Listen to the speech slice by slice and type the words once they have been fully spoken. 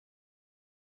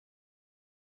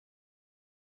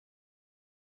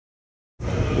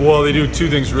Well, they do two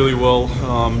things really well.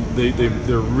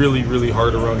 They're really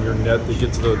hard around your net. They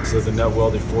get to the net well.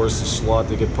 They force the slot.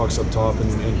 They get pucks up top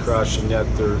and crash the net.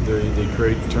 They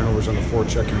create turnovers on the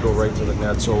forecheck and go right to the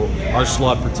net. So our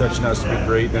slot protection has to be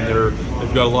great. And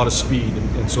they've got a lot of speed,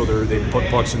 and so they put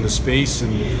pucks into space,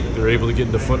 and they're able to get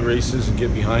into foot races and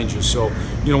get behind you. So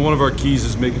one of our keys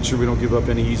is making sure we don't give up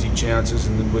any easy chances,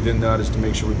 and then within that is to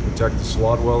make sure we protect the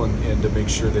slot well and to make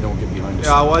sure they don't get behind us.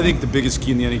 Yeah, well, I think the biggest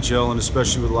key in the NHL, and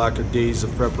especially with lack of days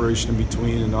of preparation in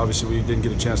between, and obviously we didn't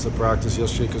get a chance to practice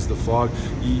yesterday because of the fog.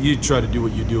 You try to do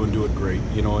what you do and do it great,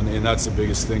 and that's the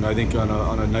biggest thing. I think on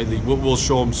a nightly, we'll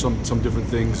show them some different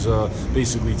things,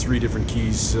 basically 3 different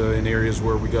keys in areas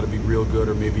where we got to be real good,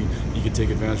 or maybe you could take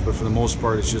advantage. But for the most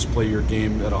part, it's just play your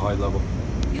game at a high level.